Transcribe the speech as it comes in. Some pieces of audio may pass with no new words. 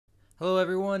Hello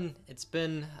everyone, it's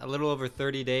been a little over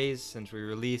 30 days since we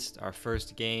released our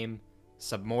first game,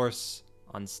 Submorse,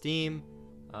 on Steam.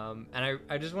 I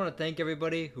just want to thank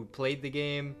everybody who played the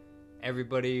game,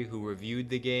 everybody who reviewed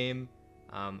the game.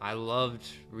 I loved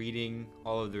reading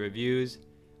all of the reviews.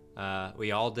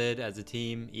 We all did as a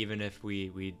team, even if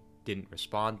we didn't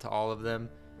respond to all of them.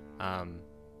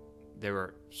 There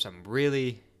were some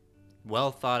really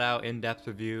well thought out, in-depth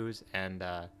reviews, and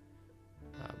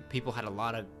people had a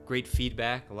lot of great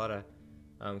feedback, a lot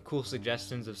of cool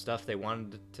suggestions of stuff they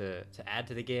wanted to add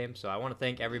to the game. So I want to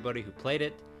thank everybody who played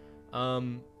it.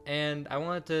 And I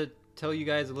wanted to tell you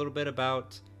guys a little bit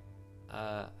about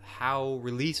how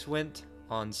release went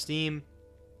on Steam,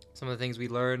 some of the things we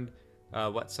learned,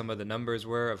 what some of the numbers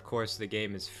were. Of course, the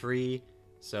game is free,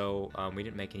 so we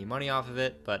didn't make any money off of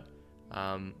it, but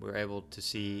we were able to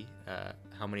see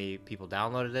how many people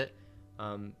downloaded it.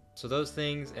 So those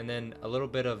things, and then a little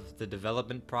bit of the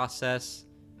development process,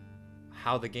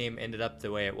 how the game ended up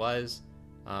the way it was.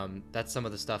 That's some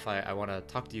of the stuff I want to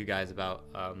talk to you guys about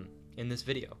in this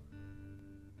video.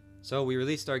 So we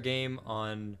released our game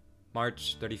on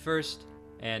March 31st,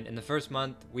 and in the first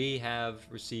month we have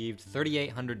received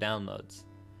 3,800 downloads,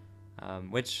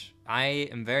 which I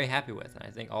am very happy with, and I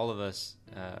think all of us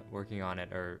working on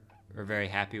it are very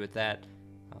happy with that.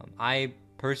 I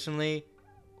personally,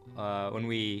 when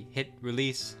we hit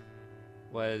release,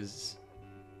 was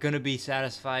gonna be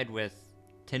satisfied with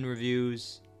 10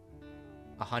 reviews,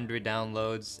 100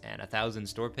 downloads, and 1,000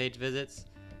 store page visits,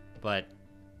 but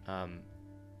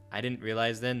I didn't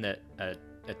realize then that a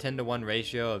 10-to-1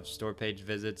 ratio of store page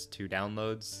visits to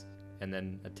downloads, and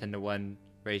then a 10-to-1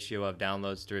 ratio of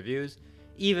downloads to reviews,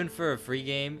 even for a free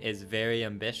game, is very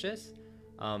ambitious.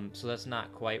 So that's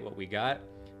not quite what we got.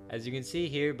 As you can see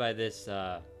here by this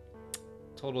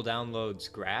total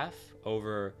downloads graph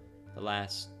over the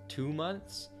last 2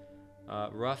 months,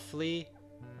 roughly,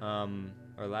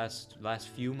 or last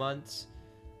few months.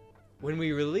 When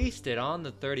we released it on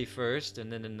the 31st,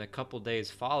 and then in the couple days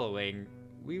following,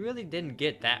 we really didn't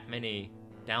get that many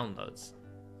downloads.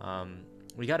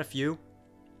 We got a few.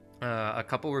 A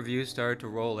couple reviews started to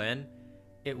roll in.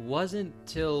 It wasn't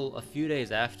till a few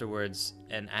days afterwards,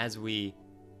 and as we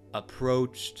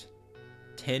approached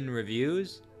 10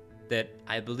 reviews, that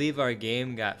I believe our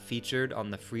game got featured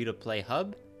on the free-to-play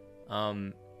hub,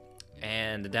 and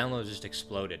the downloads just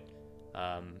exploded.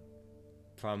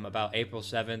 From about April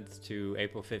 7th to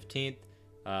April 15th,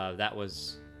 that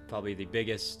was probably the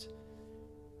biggest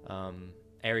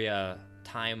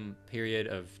time period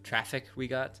of traffic we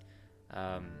got.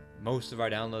 Most of our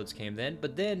downloads came then,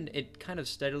 but then it kind of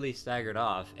steadily staggered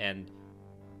off, and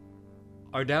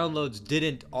our downloads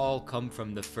didn't all come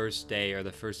from the first day or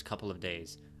the first couple of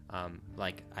days,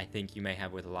 like I think you may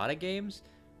have with a lot of games,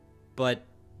 but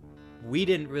we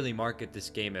didn't really market this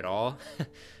game at all.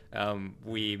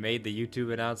 We made the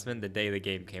YouTube announcement the day the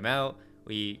game came out.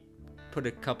 We put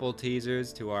a couple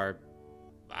teasers to our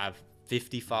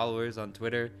 50 followers on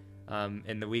Twitter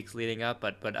in the weeks leading up,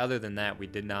 but other than that, we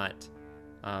did not.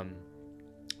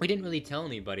 We didn't really tell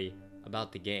anybody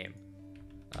about the game.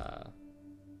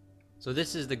 So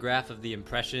this is the graph of the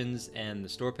impressions and the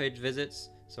store page visits.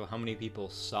 So how many people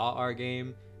saw our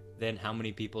game, then how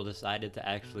many people decided to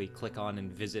actually click on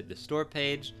and visit the store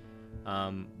page,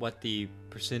 what the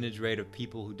percentage rate of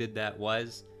people who did that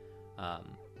was.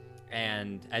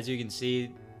 And as you can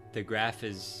see, the graph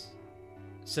is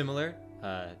similar.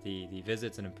 The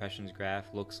visits and impressions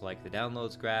graph looks like the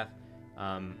downloads graph,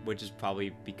 which is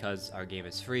probably because our game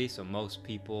is free, so most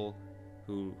people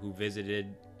who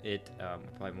visited it are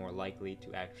probably more likely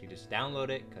to actually just download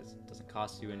it because it doesn't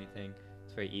cost you anything.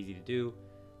 It's very easy to do.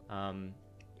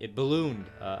 It ballooned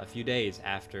a few days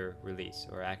after release,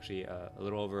 or actually a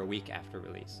little over a week after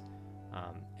release.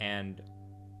 And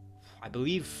I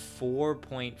believe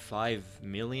 4.5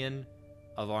 million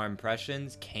of our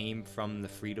impressions came from the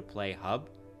free-to-play hub.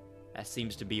 That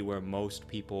seems to be where most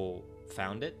people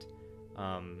found it.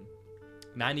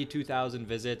 92,000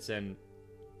 visits and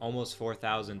almost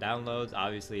 4,000 downloads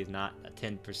obviously is not a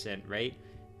 10% rate,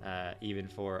 even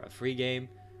for a free game.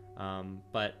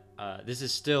 But this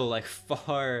is still like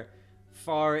far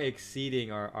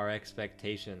exceeding our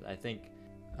expectations. I think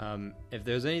if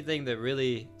there's anything that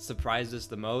really surprised us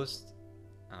the most,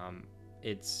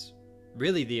 it's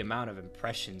really the amount of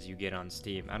impressions you get on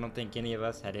Steam. I don't think any of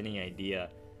us had any idea.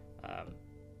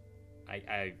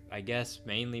 I guess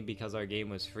mainly because our game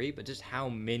was free, but just how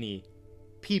many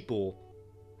people,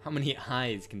 how many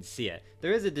eyes can see it.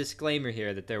 There is a disclaimer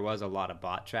here that there was a lot of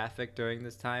bot traffic during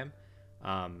this time,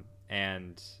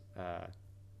 and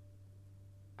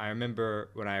I remember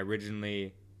when I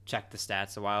originally checked the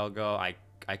stats a while ago, I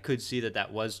I could see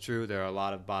that was true. There are a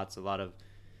lot of bots, a lot of,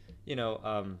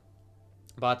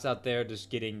 bots out there just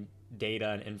getting data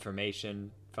and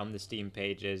information from the Steam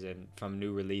pages and from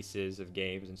new releases of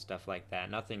games and stuff like that.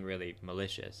 Nothing really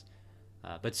malicious,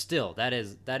 but still, that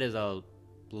is a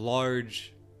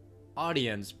large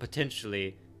audience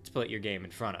potentially to put your game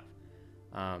in front of.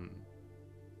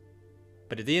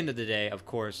 But at the end of the day, of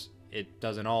course, it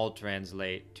doesn't all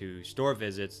translate to store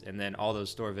visits, and then all those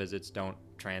store visits don't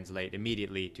translate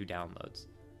immediately to downloads.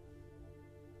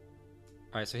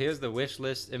 All right, so here's the wish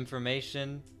list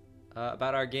information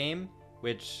about our game,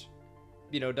 which,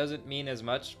 doesn't mean as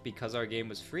much because our game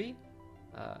was free.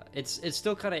 It's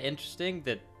still kind of interesting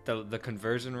that the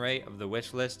conversion rate of the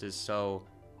wish list is so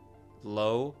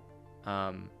low.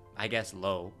 I guess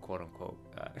low, quote unquote,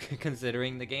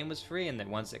 considering the game was free, and that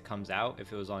once it comes out,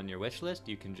 if it was on your wish list,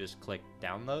 you can just click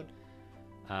download.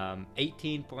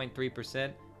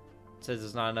 18.3% says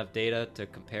there's not enough data to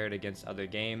compare it against other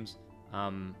games.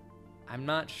 I'm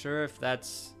not sure if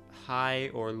that's high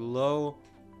or low.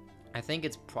 I think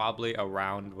it's probably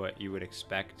around what you would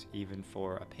expect even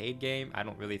for a paid game. I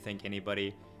don't really think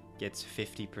anybody gets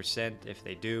 50%. If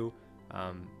they do,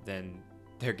 then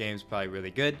their game's probably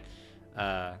really good.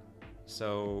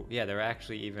 So yeah, there are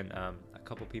actually even a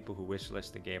couple people who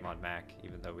wishlist the game on Mac,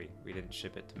 even though we didn't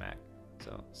ship it to Mac.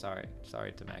 So sorry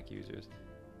to Mac users.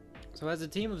 So as a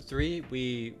team of 3,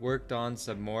 we worked on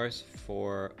Submorse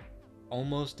for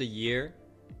almost a year,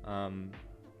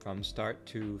 from start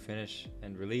to finish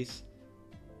and release.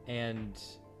 And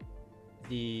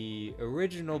the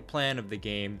original plan of the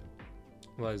game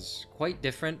was quite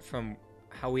different from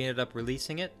how we ended up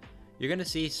releasing it. You're gonna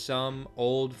see some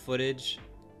old footage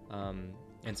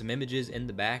and some images in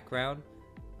the background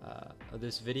of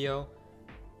this video.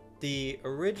 The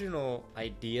original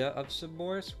idea of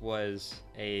Submorse was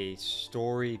a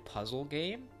story puzzle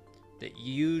game that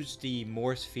used the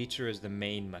Morse feature as the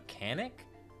main mechanic,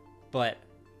 but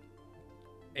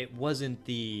it wasn't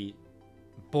the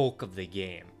bulk of the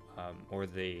game, or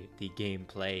the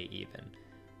gameplay even.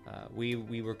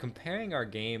 We were comparing our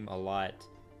game a lot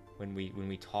when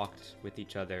we talked with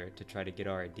each other to try to get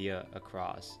our idea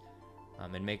across,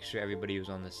 and make sure everybody was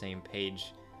on the same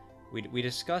page. We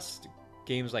discussed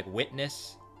games like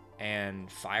Witness and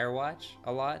Firewatch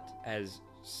a lot as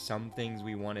some things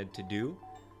we wanted to do.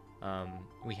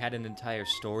 We had an entire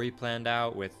story planned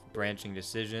out with branching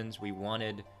decisions. We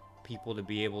wanted people to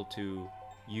be able to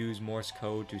use Morse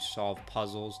code to solve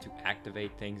puzzles, to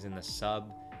activate things in the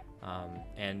sub,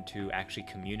 and to actually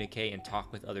communicate and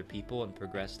talk with other people and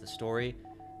progress the story.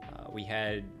 We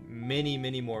had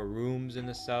many more rooms in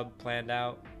the sub planned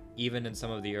out. Even in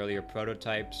some of the earlier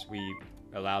prototypes, we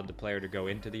allowed the player to go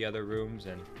into the other rooms,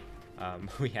 and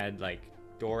we had like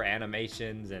door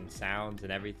animations and sounds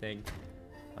and everything.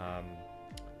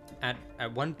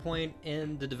 At one point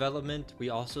in the development, we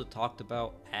also talked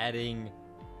about adding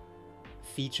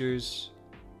features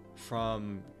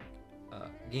from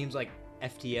games like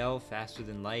FTL, Faster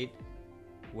Than Light,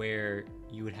 where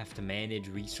you would have to manage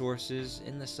resources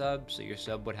in the sub. So your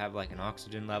sub would have like an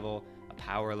oxygen level, a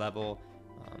power level,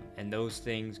 and those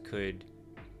things could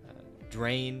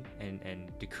drain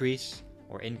and decrease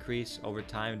or increase over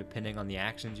time depending on the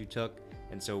actions you took.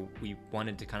 And so we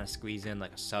wanted to kind of squeeze in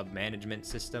like a sub management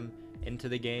system into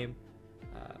the game.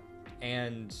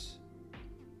 And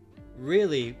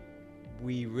really,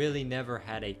 we really never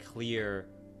had a clear,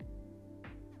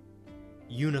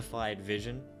 unified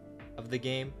vision of the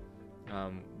game.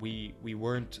 We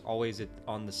weren't always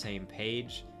on the same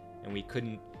page, and we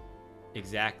couldn't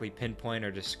exactly pinpoint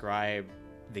or describe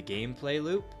the gameplay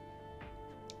loop.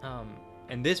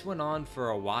 And this went on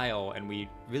for a while, and we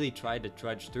really tried to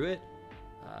trudge through it.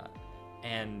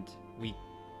 And we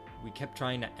kept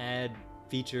trying to add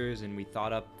features, and we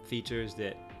thought up features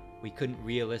that we couldn't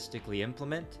realistically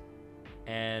implement.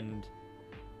 And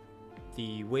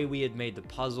the way we had made the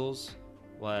puzzles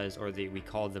was, we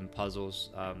called them puzzles.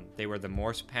 They were the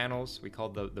Morse panels. We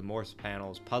called the Morse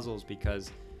panels puzzles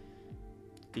because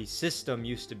the system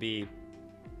used to be,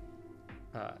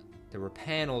 there were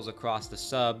panels across the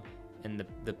sub, and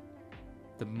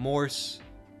the Morse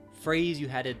phrase you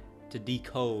had to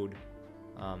decode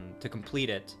to complete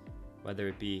it, whether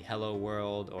it be Hello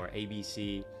World or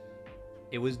ABC,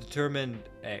 it was determined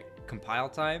at compile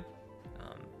time.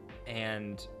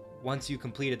 And once you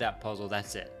completed that puzzle,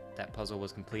 that's it. That puzzle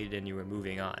was completed and you were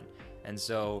moving on. And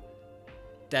so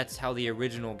that's how the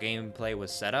original gameplay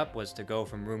was set up, was to go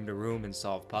from room to room and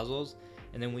solve puzzles.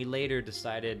 And then we later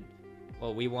decided,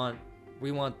 well, we want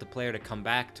the player to come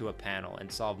back to a panel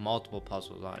and solve multiple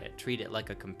puzzles on it. Treat it like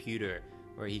a computer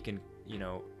where he can,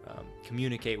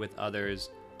 communicate with others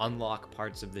unlock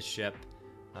parts of the ship,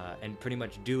 and pretty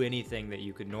much do anything that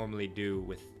you could normally do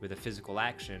with a physical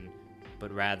action,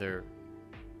 but rather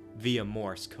via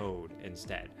Morse code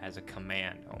instead, as a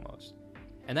command almost.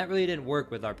 And that really didn't work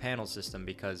with our panel system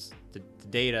because the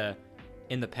data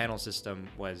in the panel system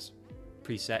was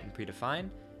preset and predefined,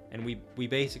 and we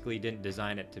basically didn't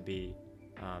design it to be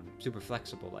super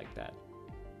flexible like that.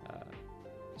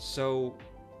 So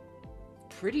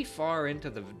pretty far into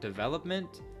the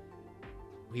development,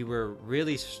 we were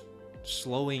really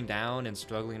slowing down and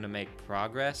struggling to make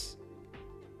progress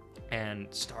and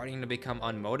starting to become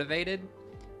unmotivated,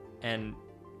 and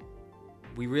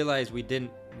we realized we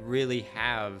didn't really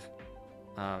have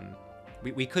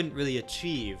we couldn't really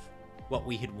achieve what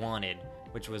we had wanted,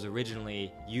 which was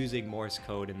originally using Morse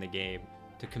code in the game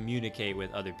to communicate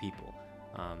with other people,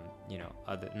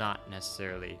 not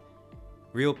necessarily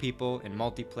real people in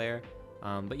multiplayer,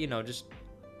 but just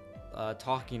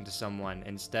talking to someone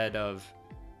instead of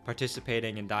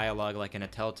participating in dialogue like in a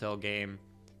Telltale game,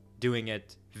 doing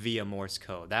it via Morse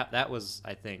code. That was,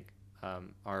 I think,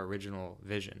 our original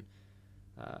vision.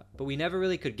 But we never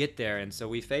really could get there, and so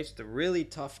we faced the really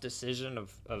tough decision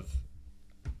of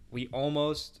we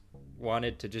almost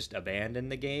wanted to just abandon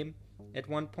the game at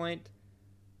one point,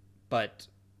 but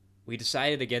we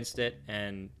decided against it,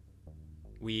 and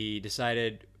we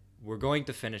decided we're going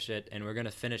to finish it, and we're going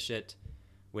to finish it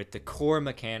with the core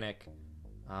mechanic,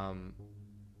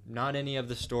 not any of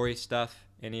the story stuff,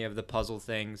 any of the puzzle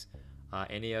things,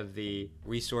 any of the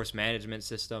resource management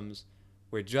systems.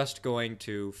 We're just going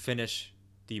to finish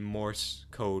the Morse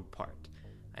code part.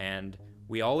 And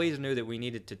we always knew that we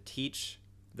needed to teach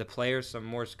the player some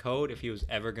Morse code if he was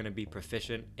ever going to be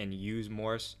proficient and use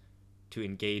Morse to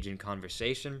engage in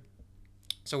conversation.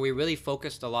 So we really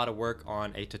focused a lot of work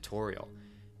on a tutorial.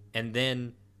 And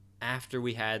then after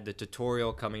we had the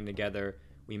tutorial coming together,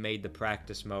 we made the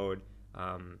practice mode,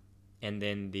 and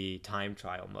then the time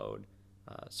trial mode,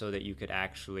 so that you could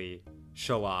actually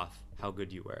show off how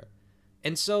good you were.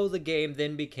 And so the game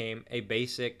then became a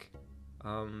basic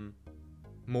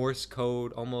Morse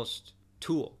code almost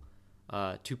tool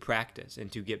to practice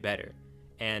and to get better.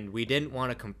 And we didn't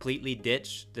want to completely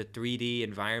ditch the 3D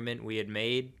environment we had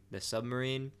made, the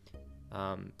submarine.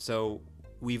 So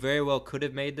we very well could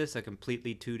have made this a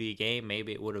completely 2D game.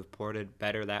 Maybe it would have ported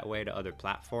better that way to other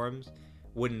platforms.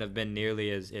 Wouldn't have been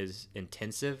nearly as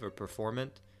intensive or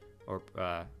performance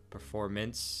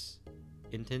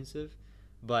intensive.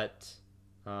 But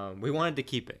we wanted to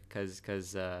keep it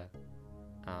because our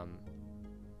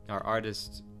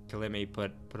artist Kalimi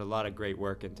put a lot of great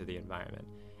work into the environment.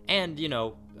 And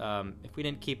if we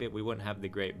didn't keep it, we wouldn't have the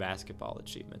great basketball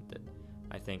achievement that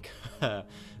I think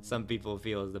some people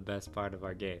feel is the best part of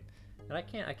our game. And I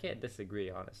can't disagree,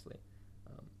 honestly.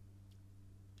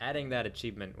 Adding that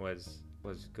achievement was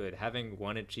good. Having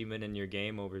one achievement in your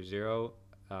game over 0,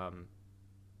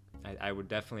 I would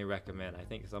definitely recommend. I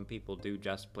think some people do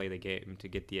just play the game to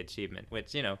get the achievement,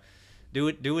 which,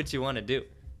 do what you want to do.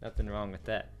 Nothing wrong with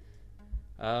that.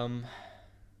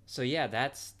 So yeah,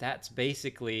 that's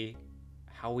basically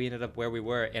how we ended up where we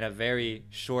were in a very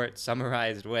short,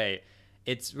 summarized way.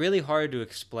 It's really hard to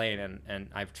explain, and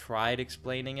I've tried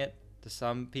explaining it to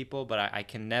some people, but I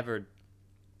can never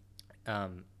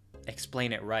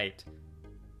explain it right.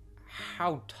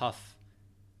 How tough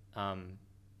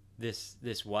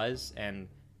this was, and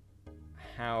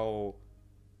how,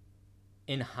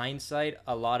 in hindsight,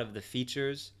 a lot of the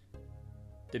features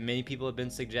that many people have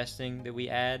been suggesting that we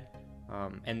add,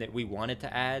 and that we wanted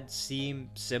to add,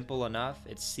 seem simple enough.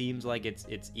 It seems like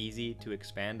it's easy to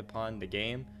expand upon the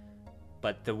game,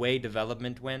 but the way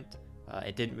development went,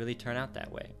 it didn't really turn out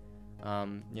that way.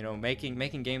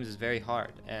 Making games is very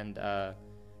hard, and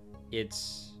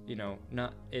it's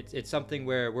something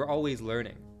where we're always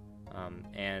learning,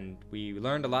 and we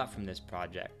learned a lot from this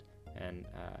project, and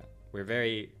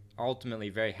we're ultimately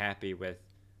very happy with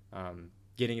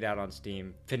getting it out on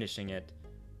Steam, finishing it,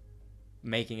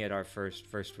 making it our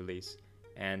first release,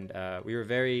 and we were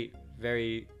very,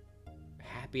 very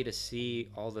happy to see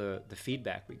all the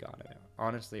feedback we got.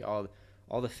 Honestly, all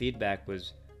the feedback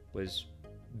was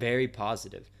very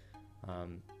positive,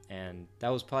 and that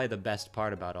was probably the best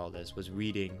part about all this, was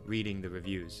reading the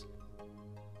reviews.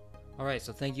 Alright,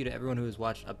 so thank you to everyone who has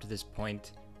watched up to this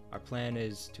point. Our plan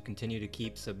is to continue to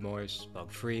keep Submorse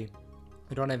bug-free.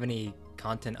 We don't have any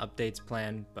content updates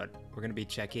planned, but we're going to be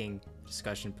checking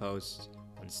discussion posts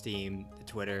on Steam,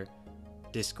 Twitter,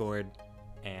 Discord,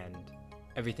 and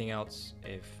everything else.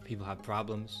 If people have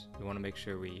problems, we want to make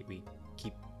sure we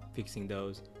keep fixing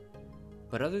those.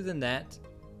 But other than that,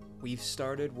 we've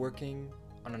started working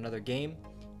on another game,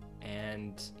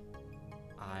 and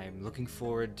I'm looking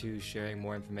forward to sharing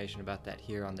more information about that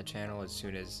here on the channel as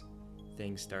soon as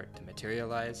things start to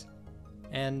materialize.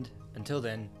 And until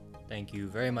then, thank you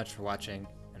very much for watching,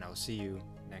 and I will see you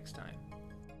next time.